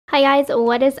Hi guys,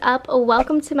 what is up?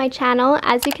 Welcome to my channel.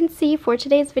 As you can see, for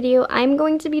today's video, I'm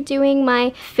going to be doing my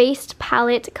face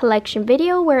palette collection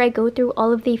video where I go through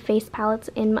all of the face palettes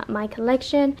in my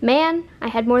collection. Man, I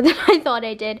had more than I thought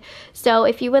I did. So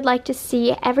if you would like to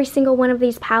see every single one of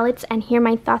these palettes and hear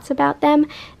my thoughts about them,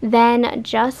 then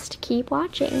just keep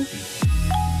watching.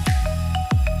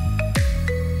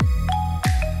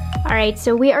 Alright,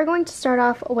 so we are going to start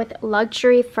off with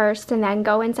luxury first and then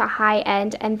go into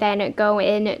high-end and then go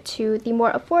into the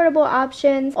more affordable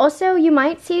options. Also, you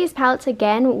might see these palettes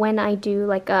again when I do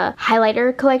like a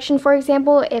highlighter collection, for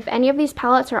example. If any of these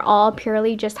palettes are all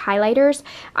purely just highlighters,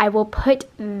 I will put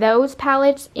those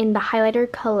palettes in the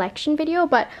highlighter collection video,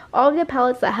 but all of the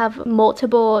palettes that have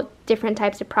multiple different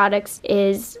types of products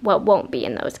is what won't be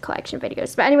in those collection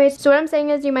videos. But anyways, so what I'm saying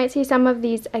is you might see some of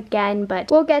these again,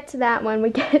 but we'll get to that when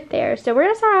we get there. So we're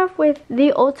gonna start off with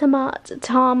the ultimate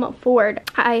Tom Ford.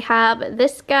 I have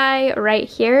this guy right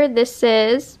here. This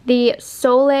is the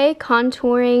Soleil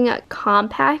Contouring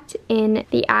Compact in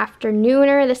the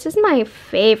Afternooner. This is my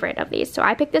favorite of these. So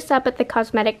I picked this up at the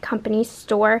cosmetic company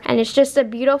store, and it's just a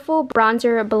beautiful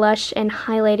bronzer, blush, and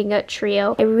highlighting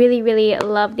trio. I really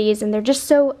love these, and they're just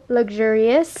so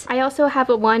luxurious. I also have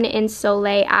one in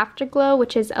Soleil Afterglow,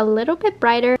 which is a little bit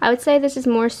brighter. I would say this is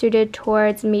more suited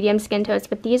towards medium skin tones,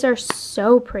 but these are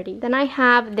so pretty. Then I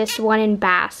have this one in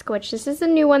Basque, which this is a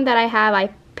new one that I have.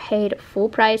 I paid full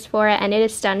price for it and it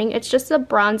is stunning. It's just a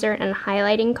bronzer and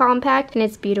highlighting compact and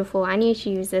it's beautiful. I need to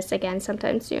use this again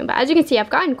sometime soon, but as you can see, I've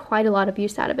gotten quite a lot of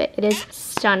use out of it. It is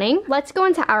stunning. Let's go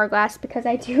into Hourglass because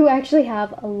I do actually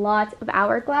have a lot of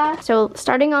Hourglass. So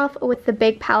starting off with the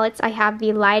big palettes, I have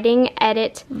the Lighting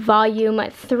Edit Volume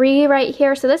 3 right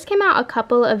here. So this came out a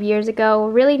couple of years ago.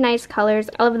 Really nice colors.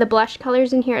 I love the blush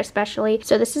colors in here especially.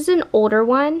 So this is an older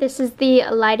one. This is the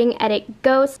Lighting Edit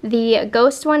Ghost. The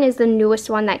Ghost one is the newest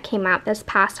one that came out this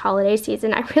past holiday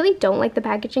season. I really don't like the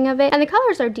packaging of it, and the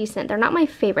colors are decent. They're not my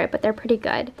favorite, but they're pretty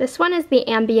good. This one is the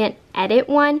Ambient Edit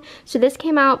one. So this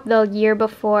came out the year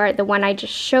before the one I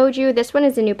just showed you. This one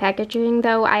is a new packaging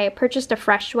though. I purchased a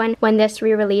fresh one when this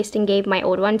re-released and gave my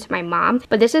old one to my mom,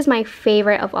 but this is my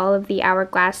favorite of all of the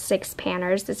Hourglass 6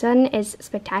 panners. This one is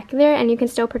spectacular, and you can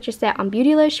still purchase it on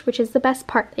Beautylish, which is the best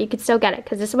part, that you can still get it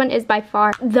because this one is by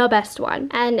far the best one.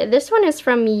 And this one is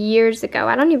from years ago.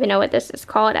 I don't even know what this is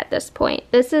called at this point.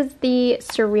 This is the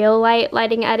Surreal Light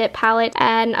Lighting Edit palette,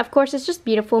 and of course it's just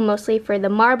beautiful, mostly for the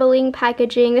marbling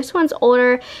packaging. This one's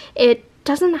older. It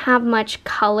doesn't have much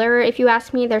color, if you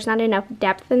ask me. There's not enough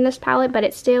depth in this palette, but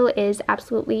it still is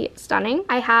absolutely stunning.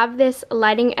 I have this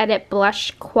Lighting Edit Blush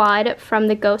Quad from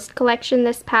the Ghost collection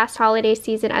this past holiday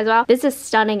season as well. This is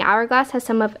stunning. Hourglass has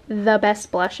some of the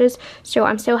best blushes, so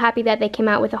I'm so happy that they came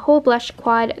out with a whole blush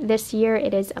quad this year.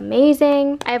 It is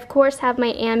amazing. I of course have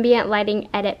my Ambient Lighting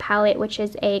Edit palette, which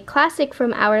is a classic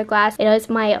from Hourglass. It is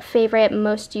my favorite,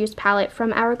 most used palette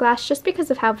from Hourglass just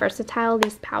because of how versatile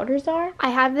these powders are.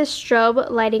 I have this Strobe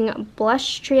Lighting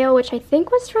Blush Trio, which I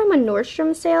think was from a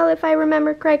Nordstrom sale if I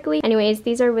remember correctly. Anyways,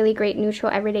 these are really great neutral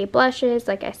everyday blushes.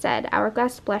 Like I said,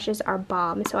 Hourglass blushes are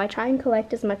bomb, so I try and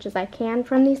collect as much as I can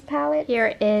from these palettes.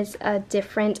 Here is a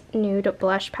different nude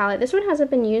blush palette. This one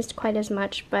hasn't been used quite as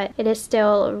much, but it is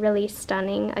still really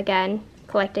stunning. Again,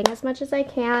 collecting as much as I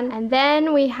can. And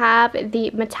then we have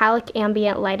the Metallic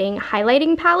Ambient Lighting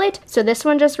Highlighting Palette. So this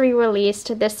one just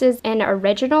re-released. This is an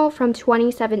original from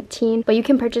 2017, but you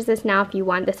can purchase this now if you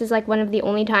want. This is like one of the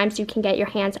only times you can get your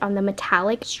hands on the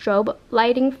metallic strobe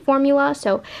lighting formula,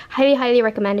 so highly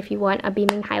recommend if you want a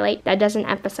beaming highlight that doesn't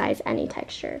emphasize any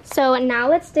texture. So now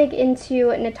let's dig into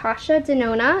Natasha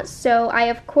Denona. So I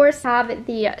of course have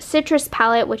the Citrus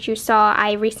palette, which you saw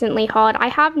I recently hauled. I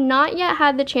have not yet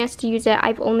had the chance to use it.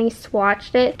 I've only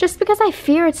swatched it just because I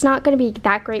fear it's not going to be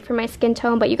that great for my skin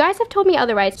tone, but you guys have told me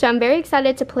otherwise, so I'm very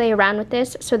excited to play around with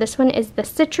this. So this one is the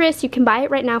Citrus. You can buy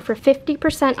it right now for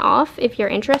 50% off if you're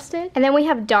interested. And then we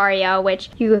have Daria,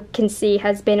 which you can see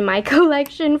has been in my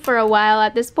collection for a while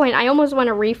at this point. I almost want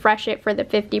to refresh it for the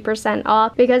 50%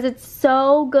 off because it's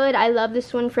so good. I love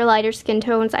this one for lighter skin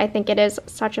tones. I think it is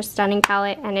such a stunning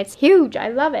palette and it's huge. I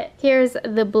love it. Here's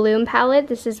the Bloom palette.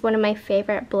 This is one of my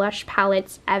favorite blush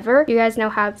palettes ever. You guys know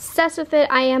how obsessed with it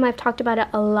I am. I've talked about it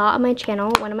a lot on my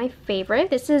channel. One of my favorites.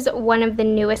 This is one of the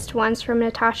newest ones from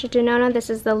Natasha Denona. This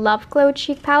is the Love Glow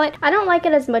Cheek palette. I don't like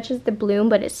it as much as the Bloom,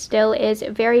 but it still is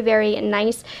very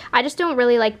nice. I just don't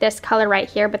really like this color right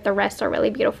here, but the rest are really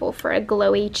beautiful for a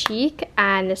glowy cheek.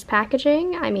 And this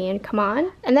packaging, I mean, come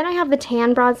on. And then I have the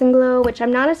Tan Bronze and Glow, which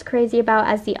I'm not as crazy about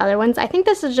as the other ones. I think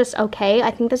this is just okay.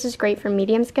 I think this is great for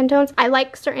medium skin tones. I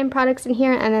like certain products in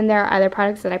here, and then there are other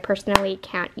products that I personally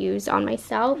can't use on on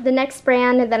myself. The next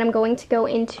brand that I'm going to go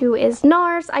into is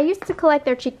NARS. I used to collect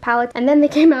their cheek palettes, and then they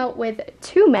came out with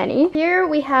too many. Here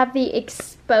we have the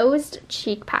exposed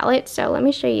cheek palette. So let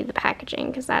me show you the packaging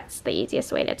because that's the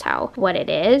easiest way to tell what it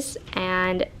is.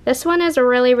 And this one is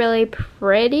really, really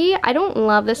pretty. I don't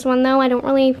love this one though. I don't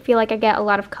really feel like I get a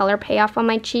lot of color payoff on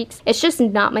my cheeks. It's just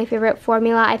not my favorite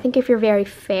formula. I think if you're very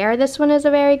fair, this one is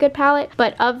a very good palette.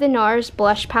 But of the NARS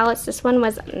blush palettes, this one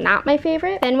was not my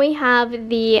favorite. Then we have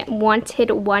the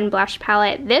Wanted One blush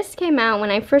palette. This came out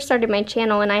when I first started my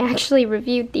channel and I actually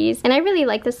reviewed these. And I really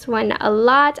like this one a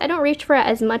lot. I don't reach for it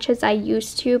as much as I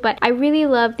used to, but I really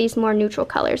love these more neutral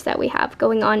colors that we have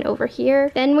going on over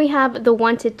here. Then we have the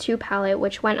Wanted 2 palette,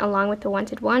 which went along with the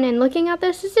Wanted 1. And looking at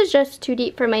this is just too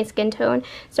deep for my skin tone.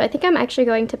 So I think I'm actually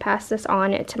going to pass this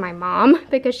on to my mom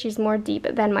because she's more deep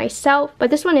than myself. But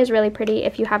this one is really pretty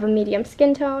if you have a medium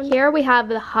skin tone. Here we have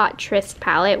the Hot Tryst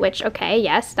palette, which, okay,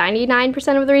 yes,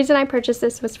 99% of the reason I purchased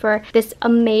this was for this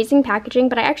amazing packaging,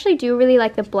 but I actually do really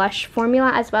like the blush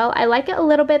formula as well. I like it a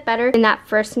little bit better than that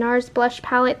first NARS blush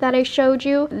palette that I showed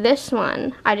you. This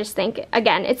one, I just think,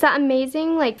 again, it's that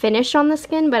amazing like finish on the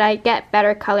skin, but I get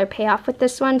better color payoff with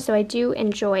this one, so I do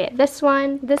enjoy this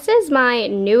one. This is my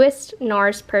newest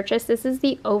NARS purchase. This is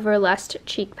the Overlust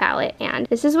cheek palette, and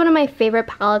this is one of my favorite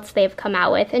palettes they've come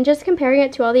out with. And just comparing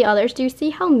it to all the others, do you see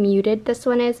how muted this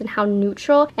one is and how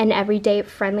neutral and everyday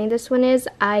friendly this one is?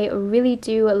 I really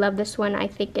do love this one. I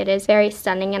think it is very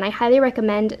stunning, and I highly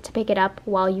recommend to pick it up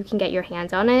while you can get your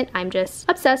hands on it. I'm just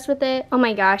obsessed with it. Oh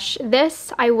my gosh,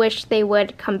 this, I wish they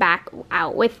would come back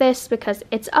out with this because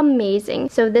it's amazing.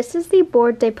 So this is the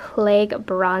Bord de Plague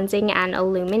Bronzing and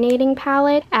Illuminating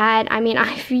palette, and I mean,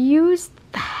 I've used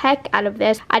the heck out of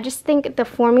this. I just think the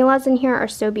formulas in here are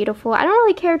so beautiful. I don't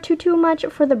really care too much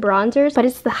for the bronzers, but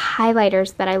it's the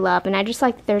highlighters that I love, and I just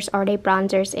like that there's already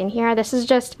bronzers in here. This is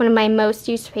just one of my most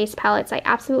used face palettes. I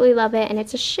absolutely love it, and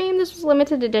it's a shame this was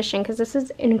limited edition because this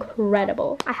is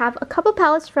incredible. I have a couple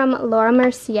palettes from Laura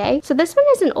Mercier. So this one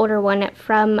is an older one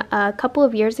from a couple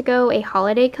of years ago, a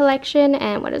holiday collection,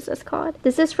 and what is this called?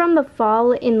 This is from the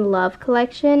Fall in Love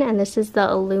collection, and this is the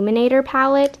Illuminator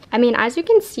palette. I mean, as you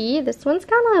can see, this one's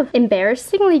kind of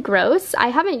embarrassingly gross. I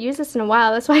haven't used this in a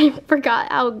while, that's why I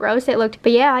forgot how gross it looked.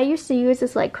 But yeah, I used to use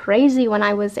this like crazy when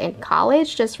I was in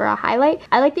college just for a highlight.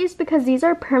 I like these because these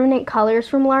are permanent colors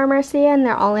from Laura Mercier and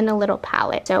they're all in a little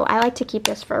palette. So I like to keep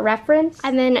this for reference.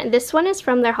 And then this one is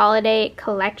from their holiday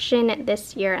collection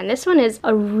this year, and this one is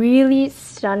a really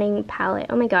stunning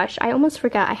palette. Oh my gosh, I almost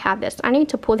forgot I have this. I need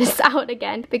to pull this out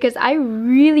again because I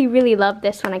really love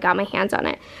this when I got my hands on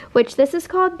it, which this is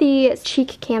called the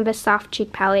Cheek Canvas Soft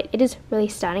Cheek palette. It is really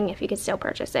stunning if you could still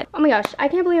purchase it. Oh my gosh, I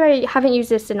can't believe I haven't used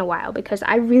this in a while because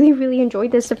I really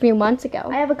enjoyed this a few months ago.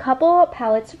 I have a couple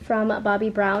palettes from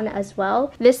Bobbi Brown as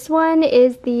well. This one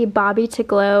is the Bobbi to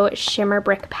Glow Shimmer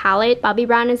Brick palette. Bobbi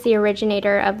Brown is the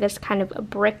originator of this kind of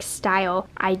brick style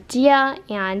idea,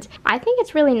 and I think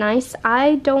it's really nice.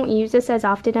 I don't use this as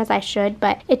often as I should,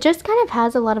 but it just kind of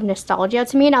has a lot of nostalgia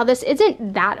to me. Now this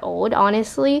isn't that old,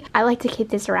 honestly. I like to keep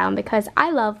this around because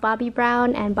I love Bobbi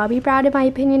Brown, and Bobbi Brown in my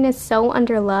opinion is so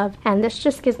underloved, and this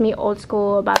just gives me old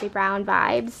school Bobbi Brown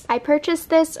vibes. I purchased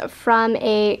this from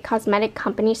a cosmetic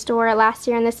company store last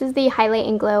year, and this is the Highlight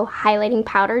and Glow Highlighting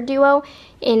Powder Duo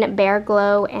in Bare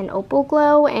Glow and Opal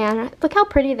Glow, and look how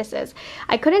pretty this is.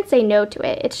 I couldn't say no to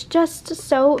it. It's just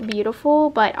so beautiful,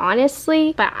 but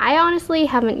I honestly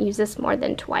haven't used this more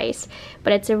than twice,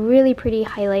 but it's a really pretty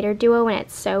highlighter duo and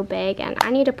it's so big, and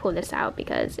I need to pull this out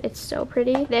because it's so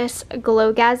pretty. This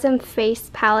Glowgasm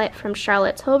face palette from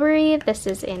Charlotte Tilbury. This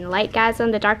is in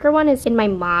Lightgasm. The darker one is in my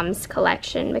mom's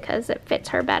collection because it fits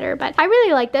her better, but I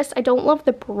really like this. I don't love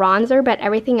the bronzer, but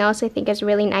everything else I think is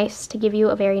really nice to give you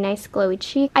a very nice glowy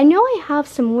cheek. I know I have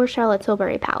some more Charlotte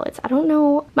Tilbury palettes. I don't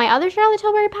know. My other Charlotte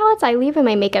Tilbury palettes I leave in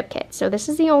my makeup kit, so this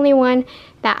is the only one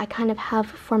that I kind of have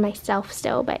for myself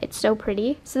still, but it's so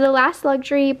pretty. So the last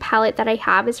luxury palette that I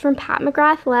have is from Pat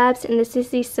McGrath Labs, and this is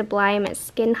the Sublime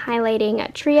Skin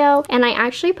Highlighting Trio. And I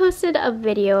actually posted a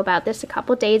video about this a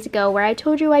couple days ago where I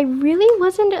told you I really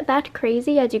wasn't that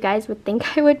crazy as you guys would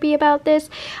think I would be about this.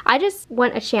 I just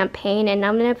want a champagne, and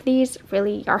none of these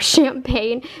really are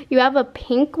champagne. You have a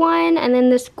pink one, and then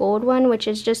this gold one, which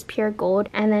is just pure gold,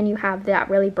 and then you have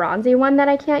that really bronzy one that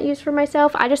I can't use for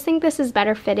myself. I just think this is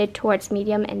better fitted towards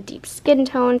medium and deep skin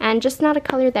tone, and just not a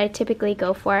color that I typically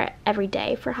go for every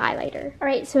day for highlighter.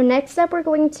 Alright, so next up we're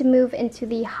going to move into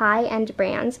the high-end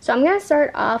brands. So I'm going to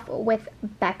start off with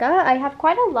Becca. I have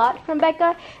quite a lot from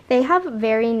Becca. They have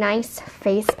very nice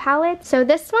face palettes. So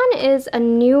this one is a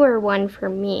newer one for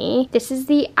me. This is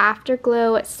the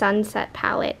Afterglow Sunset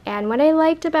palette, and what I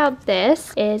liked about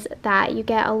this is that that you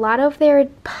get a lot of their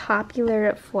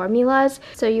popular formulas.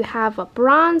 So you have a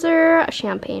bronzer, a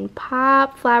champagne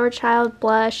pop, flower child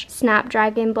blush,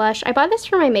 snapdragon blush. I bought this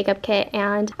for my makeup kit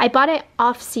and I bought it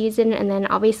off season, and then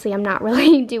obviously I'm not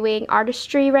really doing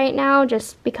artistry right now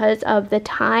just because of the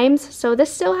times. So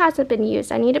this still hasn't been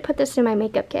used. I need to put this in my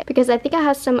makeup kit because I think it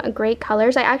has some great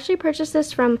colors. I actually purchased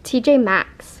this from TJ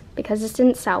Maxx because this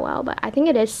didn't sell well, but I think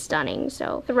it is stunning.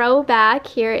 So throwback,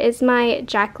 here is my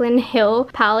Jaclyn Hill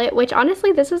palette, which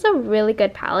honestly, this is a really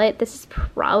good palette. This has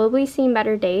probably seen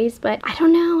better days, but I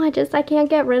don't know, I can't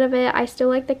get rid of it. I still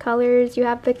like the colors. You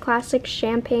have the classic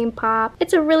champagne pop.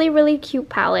 It's a really, really cute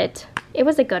palette. It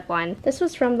was a good one. This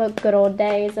was from the good old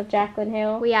days of Jaclyn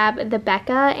Hill. We have the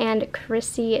Becca and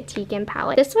Chrissy Teigen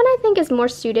palette. This one I think is more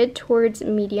suited towards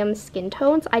medium skin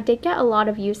tones. I did get a lot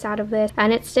of use out of this,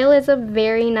 and it still is a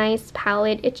very nice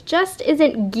palette. It just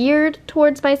isn't geared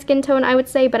towards my skin tone, I would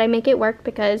say, but I make it work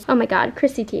because, oh my god,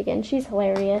 Chrissy Teigen, she's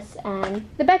hilarious, and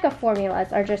the Becca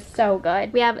formulas are just so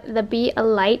good. We have the Be a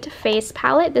Light face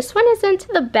palette. This one isn't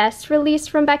the best release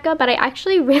from Becca, but I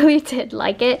actually really did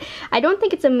like it. I don't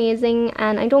think it's amazing,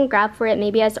 and I don't grab for it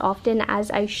maybe as often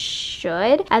as I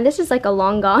should. And this is like a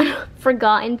long gone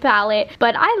forgotten palette,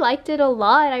 but I liked it a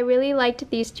lot. I really liked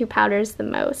these two powders the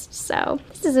most. So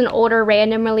this is an older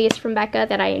random release from Becca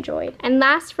that I enjoyed. And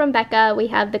last from Becca, we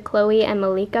have the Chloe and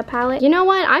Malika palette. You know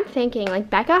what? I'm thinking like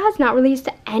Becca has not released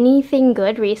anything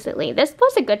good recently. This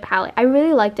was a good palette. I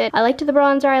really liked it. I liked the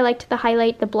bronzer. I liked the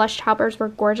highlight. The blush toppers were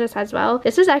gorgeous as well.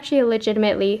 This is actually a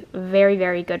legitimately very,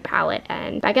 very good palette,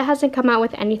 and Becca hasn't come out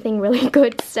with anything really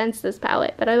good since this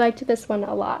palette, but I liked this one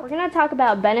a lot. We're gonna talk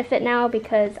about Benefit now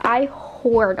because I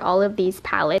hoard all of these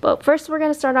palettes. But first we're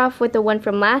gonna start off with the one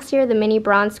from last year, the Mini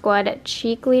Bronze Squad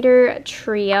Cheek Leader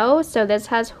Trio. So this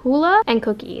has Hula and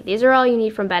Cookie. These are all you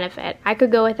need from Benefit. I could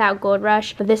go without Gold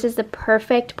Rush, but this is the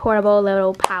perfect portable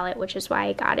little palette, which is why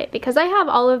I got it. Because I have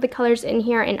all of the colors in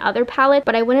here in other palettes,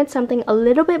 but I wanted something a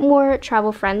little bit more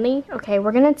travel friendly. Okay,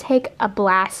 we're gonna take a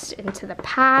blast into the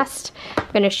past.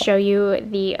 I'm gonna show you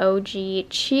the OG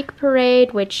Cheek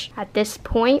Parade, which at this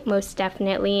point most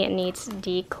definitely needs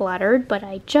decluttered, but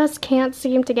I just can't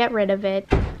seem to get rid of it.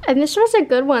 And this was a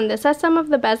good one. This has some of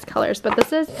the best colors, but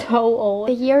this is so old.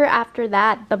 The year after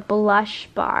that, the Blush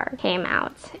Bar came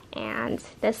out, and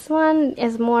this one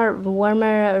is more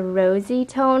warmer rosy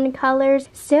tone colors.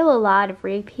 Still a lot of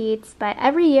repeats, but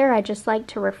every year I just like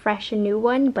to refresh a new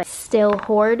one, but still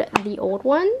hoard the old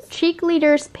ones. Cheek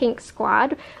Leaders Pink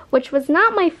Squad, which was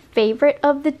not my favorite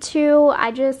of the two.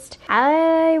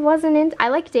 I wasn't into, I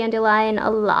like Dandelion a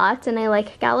lot, and I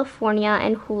like California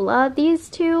and Hula. These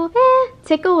two,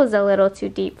 Tickle was a little too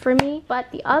deep for me.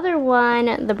 But the other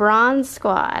one, the Bronze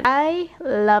Squad, I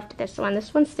loved this one.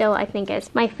 This one still, I think,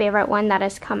 is my favorite one that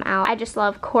has come out. I just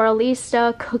love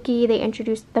Coralista, Cookie. They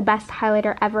introduced the best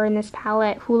highlighter ever in this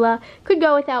palette. Hula, could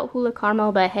go without Hula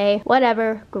Caramel, but hey,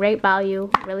 whatever. Great value,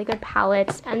 really good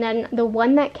palettes. And then the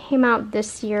one that came out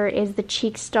this year is the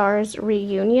Cheek Stars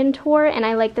Reunion Tour, and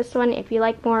I like this one. If you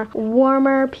like more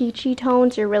warmer peachy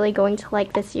tones, you're really going to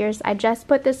like this year's. I just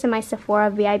put this in my Sephora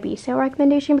VIB sale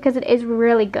recommendation because it is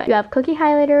really good. You have Cookie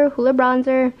Highlighter, Hula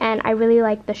Bronzer, and I really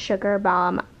like the Sugar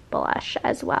Bomb blush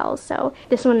as well. So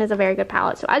this one is a very good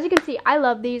palette. So as you can see, I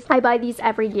love these. I buy these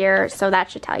every year, so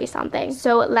that should tell you something.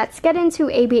 So let's get into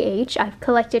ABH. I've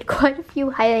collected quite a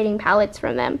few highlighting palettes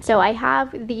from them. So I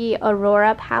have the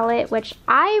Aurora palette, which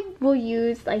I will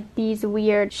use like these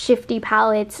weird shifty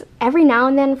palettes every now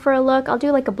and then for a look. I'll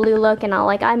do like a blue look and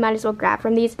I might as well grab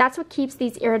from these. That's what keeps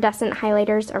these iridescent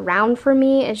highlighters around for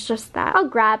me. It's just that I'll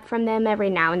grab from them every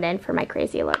now and then for my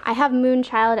crazy look. I have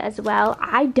Moonchild as well.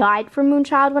 I died for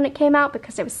Moonchild when it came out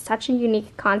because it was such a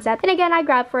unique concept, and again, I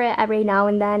grab for it every now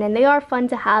and then, and they are fun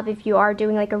to have if you are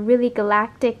doing like a really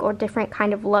galactic or different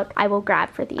kind of look. I will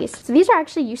grab for these. So these are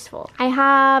actually useful. I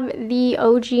have the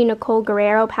OG Nicole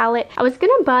Guerrero palette. I was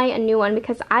gonna buy a new one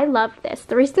because I love this.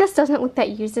 The reason this doesn't look that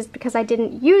used is because I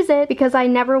didn't use it because I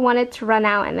never wanted to run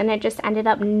out, and then it just ended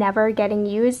up never getting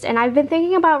used. And I've been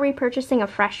thinking about repurchasing a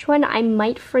fresh one. I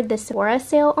might for the Sephora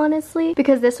sale, honestly,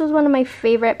 because this was one of my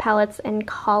favorite palettes in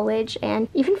college, and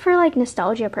even for like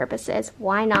nostalgia purposes,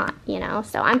 why not, you know?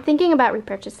 So I'm thinking about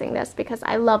repurchasing this because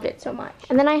I loved it so much.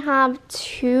 And then I have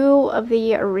two of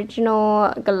the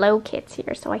original glow kits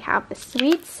here. So I have the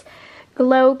Sweets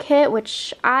Glow Kit,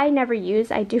 which I never use.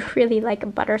 I do really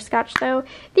like Butterscotch though.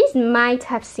 These might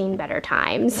have seen better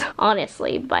times,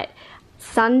 honestly, but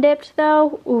Sun Dipped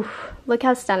though, oof, look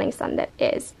how stunning Sun Dip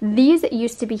is. These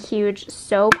used to be huge,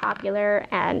 so popular,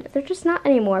 and they're just not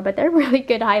anymore, but they're really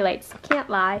good highlights, can't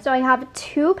lie. So I have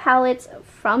 2 palettes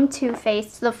from Too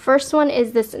Faced. The first one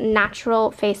is this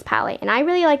natural face palette, and I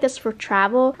really like this for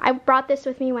travel. I brought this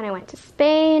with me when I went to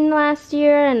Spain last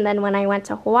year, and then when I went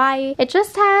to Hawaii. It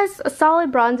just has a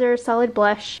solid bronzer, solid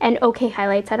blush, and okay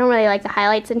highlights. I don't really like the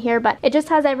highlights in here, but it just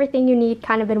has everything you need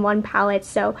kind of in one palette,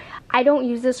 so I don't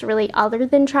use this really other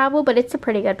than travel, but it's a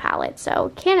pretty good palette,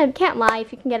 so can't lie.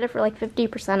 If you can get it for like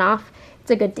 50% off, it's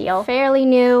a good deal. Fairly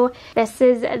new. This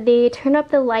is the Turn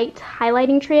Up the Light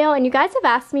highlighting trio, and you guys have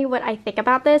asked me what I think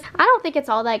about this. I don't think it's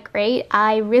all that great.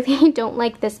 I really don't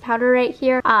like this powder right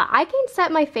here. I can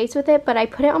set my face with it, but I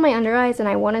put it on my under eyes and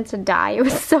I wanted to die. It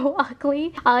was so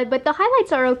ugly. But the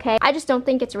highlights are okay. I just don't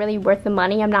think it's really worth the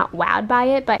money. I'm not wowed by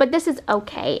it, but this is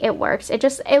okay. It works. It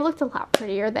looked a lot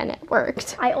prettier than it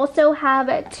worked. I also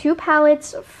have 2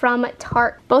 palettes from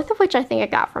Tarte, both of which I think I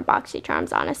got from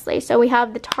BoxyCharms, honestly. So we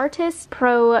have the Tarteist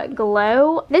Pro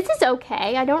Glow. This is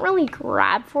okay. I don't really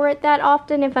grab for it that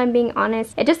often, if I'm being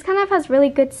honest. It just kind of has really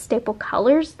good staple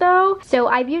colors though. So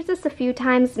I've used this a few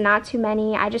times, not too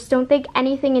many. I just don't think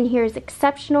anything in here is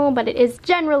exceptional, but it is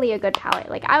generally a good palette.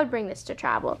 Like, I would bring this to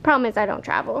travel. Problem is I don't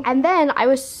travel. And then I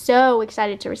was so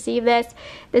excited to receive this.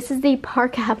 This is the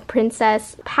Parka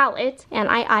Princess palette, and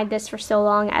I eyed this for so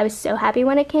long. I was so happy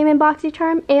when it came in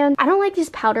BoxyCharm, and I don't like these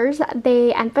powders.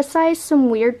 They emphasize some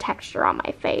weird texture on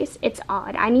my face. It's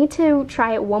odd. I need to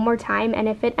try it one more time, and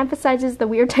if it emphasizes the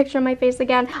weird texture on my face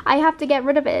again, I have to get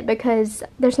rid of it because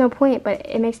there's no point, but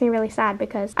it makes me really sad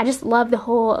because I just love the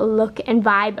whole look and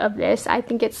vibe of this. I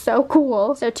think it's so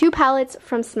cool. So 2 palettes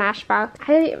from Smashbox.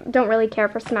 I don't really care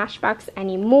for Smashbox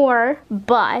anymore,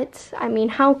 but I mean,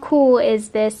 how cool is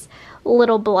this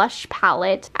little blush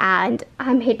palette? And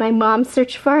I made my mom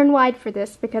search far and wide for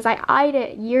this because I eyed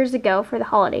it years ago for the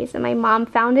holidays, and my mom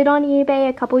found it on eBay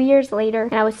a couple years later,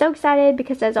 and I was so excited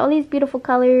because it has all these beautiful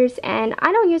colors, and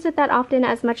I don't use it that often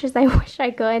as much as I wish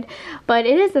I could, but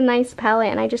it is a nice palette,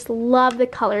 and I just love the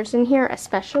colors in here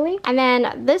especially. And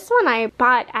then this one I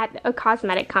bought at a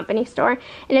cosmetic company store,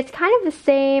 and it's kind of the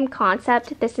same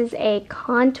concept. This is a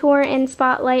contour and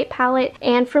spotlight palette,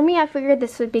 and for me, I figured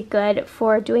this would be good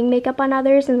for doing makeup on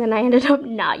others, and then I ended up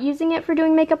not using it for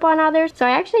doing makeup on others. So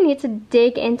I actually need to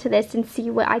dig into this and see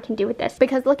what I can do with this,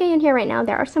 because looking in here right now,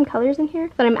 there are some colors in here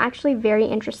that I'm actually very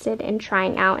interested in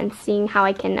trying out and seeing how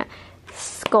I can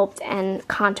sculpt and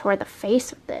contour the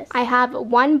face with this. I have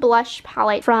 1 blush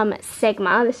palette from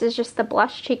Sigma. This is just the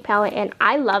blush cheek palette, and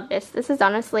I love this. This is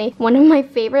honestly one of my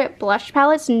favorite blush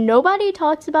palettes. Nobody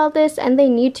talks about this, and they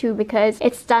need to, because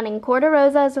it's stunning. Corda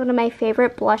Rosa is one of my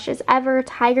favorite blushes ever.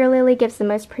 Tiger Lily gives the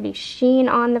most pretty sheen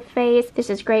on the face. This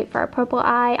is great for a purple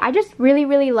eye. I just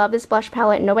really love this blush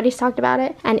palette. Nobody's talked about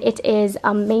it, and it is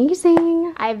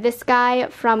amazing. I have this guy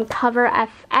from Cover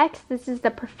FX. This is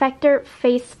the Perfector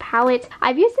Face Palette.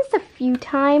 I've used this a few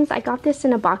times. I got this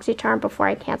in a BoxyCharm before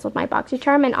I canceled my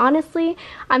BoxyCharm, and honestly,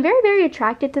 I'm very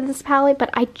attracted to this palette, but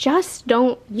I just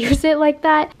don't use it like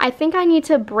that. I think I need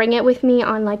to bring it with me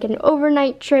on like an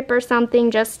overnight trip or something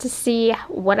just to see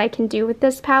what I can do with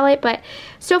this palette, but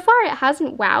so far it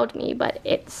hasn't wowed me, but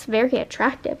it's very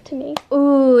attractive to me.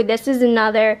 Ooh, this is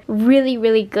another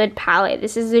really good palette.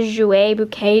 This is the Jouer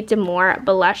Bouquet d'Amour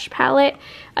blush palette.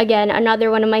 Again,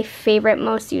 another one of my favorite,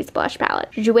 most used blush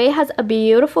palettes. Jouer has a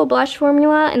beautiful blush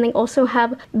formula, and they also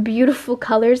have beautiful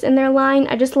colors in their line.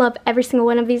 I just love every single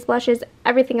one of these blushes.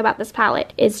 Everything about this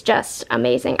palette is just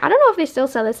amazing. I don't know if they still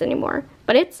sell this anymore,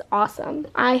 but it's awesome.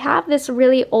 I have this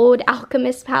really old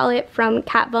Alchemist palette from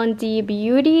Kat Von D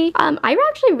Beauty. I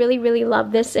actually really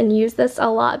love this and used this a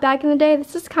lot back in the day.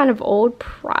 This is kind of old,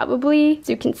 probably, as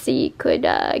you can see, could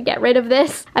get rid of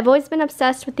this. I've always been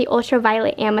obsessed with the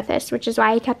Ultraviolet Amethyst, which is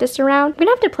why I kept this around. I'm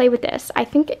gonna have to play with this. I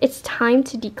think it's time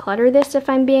to declutter this, if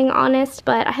I'm being honest,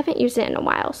 but I haven't used it in a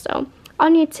while, so I'll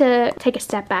need to take a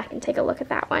step back and take a look at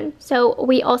that one. So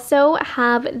we also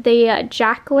have the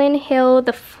Jaclyn Hill,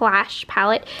 the Flash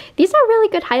palette. These are really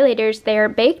good highlighters. They're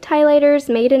baked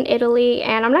highlighters made in Italy,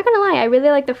 and I'm not gonna lie, I really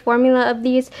like the formula of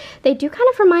these. They do kind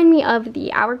of remind me of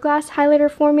the Hourglass highlighter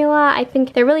formula. I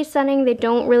think they're really stunning. They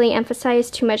don't really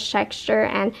emphasize too much texture,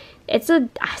 and it's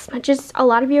as much as a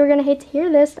lot of you are gonna hate to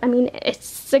hear this, I mean,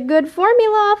 it's a good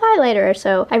formula of highlighter,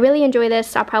 so I really enjoy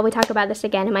this. I'll probably talk about this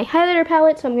again in my highlighter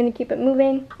palette, so I'm gonna keep it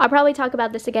moving. I'll probably talk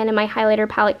about this again in my highlighter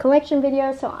palette collection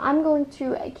video, so I'm going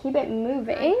to keep it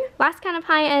moving. Last kind of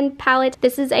high-end palette,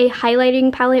 this is a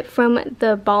highlighting palette from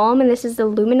the Balm, and this is the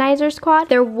Luminizer Squad.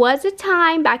 There was a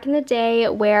time back in the day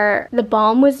where the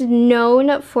Balm was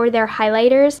known for their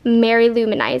highlighters. Mary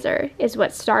Luminizer is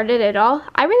what started it all.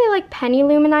 I really like Penny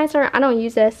Luminizer. I don't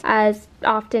use this as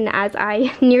often as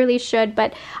I nearly should,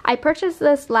 but I purchased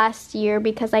this last year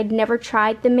because I'd never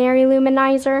tried the Mary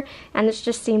Luminizer, and this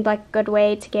just seemed like a good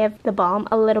way to give the Balm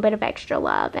a little bit of extra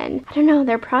love. And I don't know,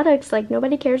 their products, like,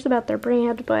 nobody cares about their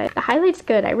brand, but the highlight's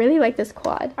good. I really like this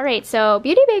quad. All right, so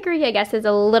Beauty Bakery, I guess, is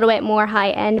a little bit more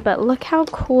high-end, but look how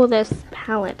cool this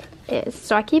palette is.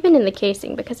 So I keep it in the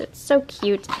casing because it's so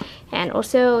cute. And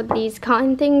also these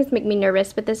cotton things make me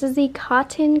nervous, but this is the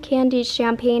Cotton Candy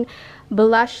Champagne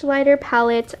Blush Lighter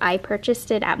palette. I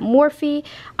purchased it at Morphe.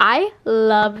 I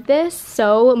love this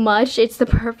so much. It's the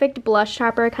perfect blush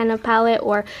topper kind of palette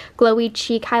or glowy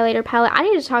cheek highlighter palette. I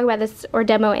need to talk about this or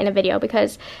demo in a video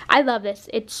because I love this.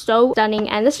 It's so stunning,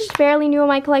 and this is fairly new in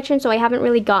my collection, so I haven't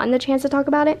really gotten the chance to talk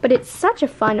about it, but it's such a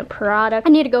fun product. I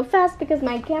need to go fast because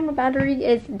my camera battery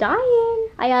is dying.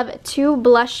 I have two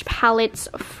blush palettes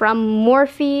from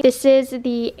Morphe. This is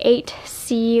the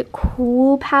 8C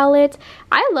Cool palette.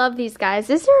 I love these guys.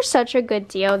 These are such a good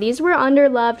deal. These were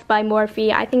underloved by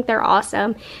Morphe. I think they're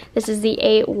awesome. This is the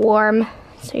 8 Warm.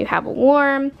 So you have a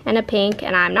warm and a pink,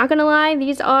 and I'm not gonna lie,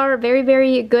 these are very,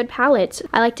 very good palettes.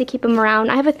 I like to keep them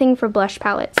around. I have a thing for blush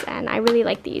palettes, and I really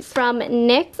like these. From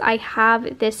NYX, I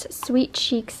have this Sweet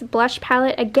Cheeks blush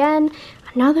palette. Again,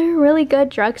 another really good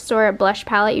drugstore blush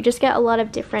palette. You just get a lot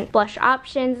of different blush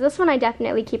options. This one I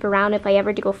definitely keep around if I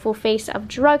ever do a full face of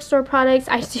drugstore products.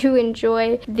 I do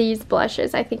enjoy these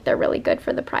blushes. I think they're really good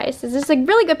for the price. This is a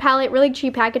really good palette, really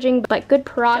cheap packaging, but good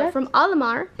product. So from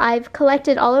Alamar, I've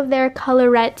collected all of their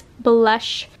Colorette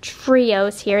blush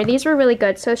trios here. These were really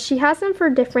good. So she has them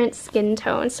for different skin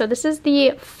tones. So this is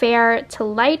the fair to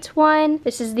light one.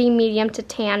 This is the medium to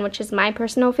tan, which is my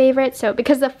personal favorite. So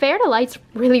because the fair to light's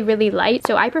really, really light,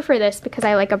 so I prefer this because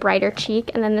I like a brighter cheek.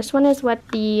 And then this one is what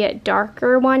the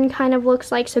darker one kind of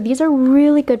looks like. So these are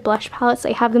really good blush palettes.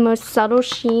 They have the most subtle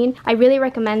sheen. I really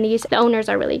recommend these. The owners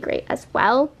are really great as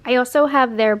well. I also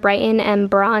have their Brighten and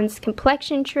Bronze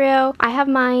Complexion Trio. I have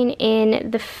mine in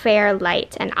the fair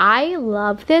light, and I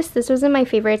love this. This was in my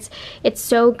favorites. It's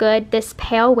so good. This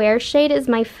pale wear shade is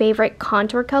my favorite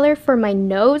contour color for my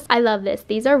nose. I love this.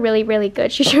 These are really, really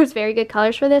good. She shows very good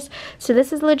colors for this. So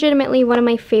this is legitimately one of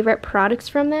my favorite products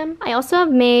from them. I also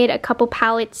have made a couple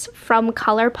palettes from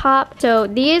ColourPop. So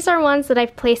these are ones that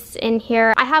I've placed in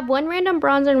here. I have one random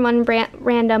bronzer and one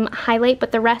random highlight,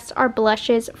 but the rest are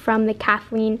blushes from the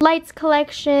Kathleen Lights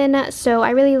collection. So I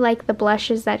really like the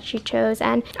blushes that she chose,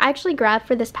 and I actually grab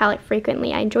for this palette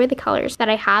frequently. I enjoy the colors that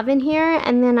I have in here.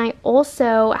 And then I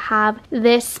also have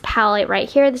this palette right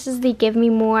here. This is the Give Me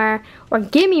More or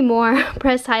Gimme More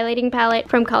pressed highlighting palette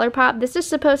from ColourPop. This is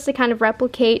supposed to kind of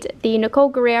replicate the Nicole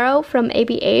Guerrero from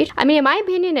ABH. I mean, in my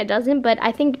opinion, it doesn't, but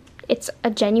I think it's a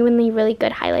genuinely really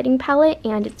good highlighting palette,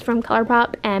 and it's from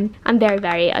ColourPop, and I'm very,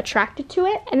 very attracted to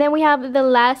it. And then we have the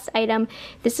last item.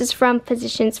 This is from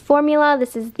Physicians Formula.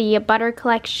 This is the Butter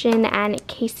Collection and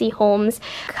Casey Holmes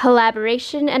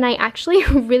collaboration, and I actually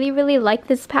really, really like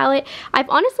this palette. I've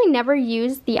honestly never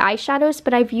used the eyeshadows,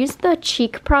 but I've used the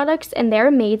cheek products, and they're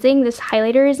amazing. This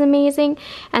highlighter is amazing,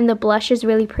 and the blush is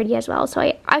really pretty as well. So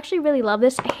I actually really love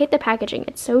this. I hate the packaging.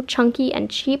 It's so chunky and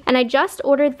cheap, and I just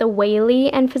ordered the Whaley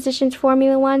and Physicians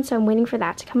Formula one, so I'm waiting for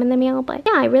that to come in the mail. But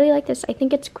yeah, I really like this. I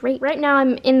think it's great. Right now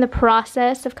I'm in the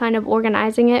process of kind of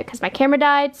organizing it because my camera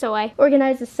died, so I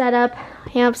organized the setup. I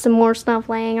have some more stuff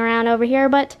laying around over here,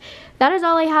 but that is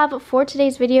all I have for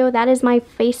today's video. That is my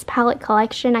face palette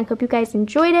collection. I hope you guys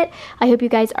enjoyed it. I hope you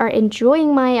guys are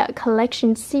enjoying my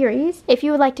collection series. If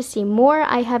you would like to see more,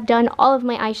 I have done all of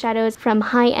my eyeshadows from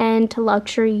high-end to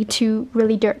luxury to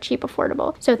really dirt cheap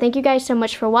affordable. So thank you guys so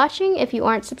much for watching. If you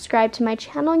aren't subscribed to my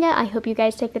channel yet, I hope you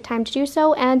guys take the time to do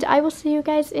so, and I will see you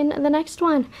guys in the next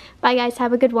one. Bye guys,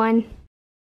 have a good one.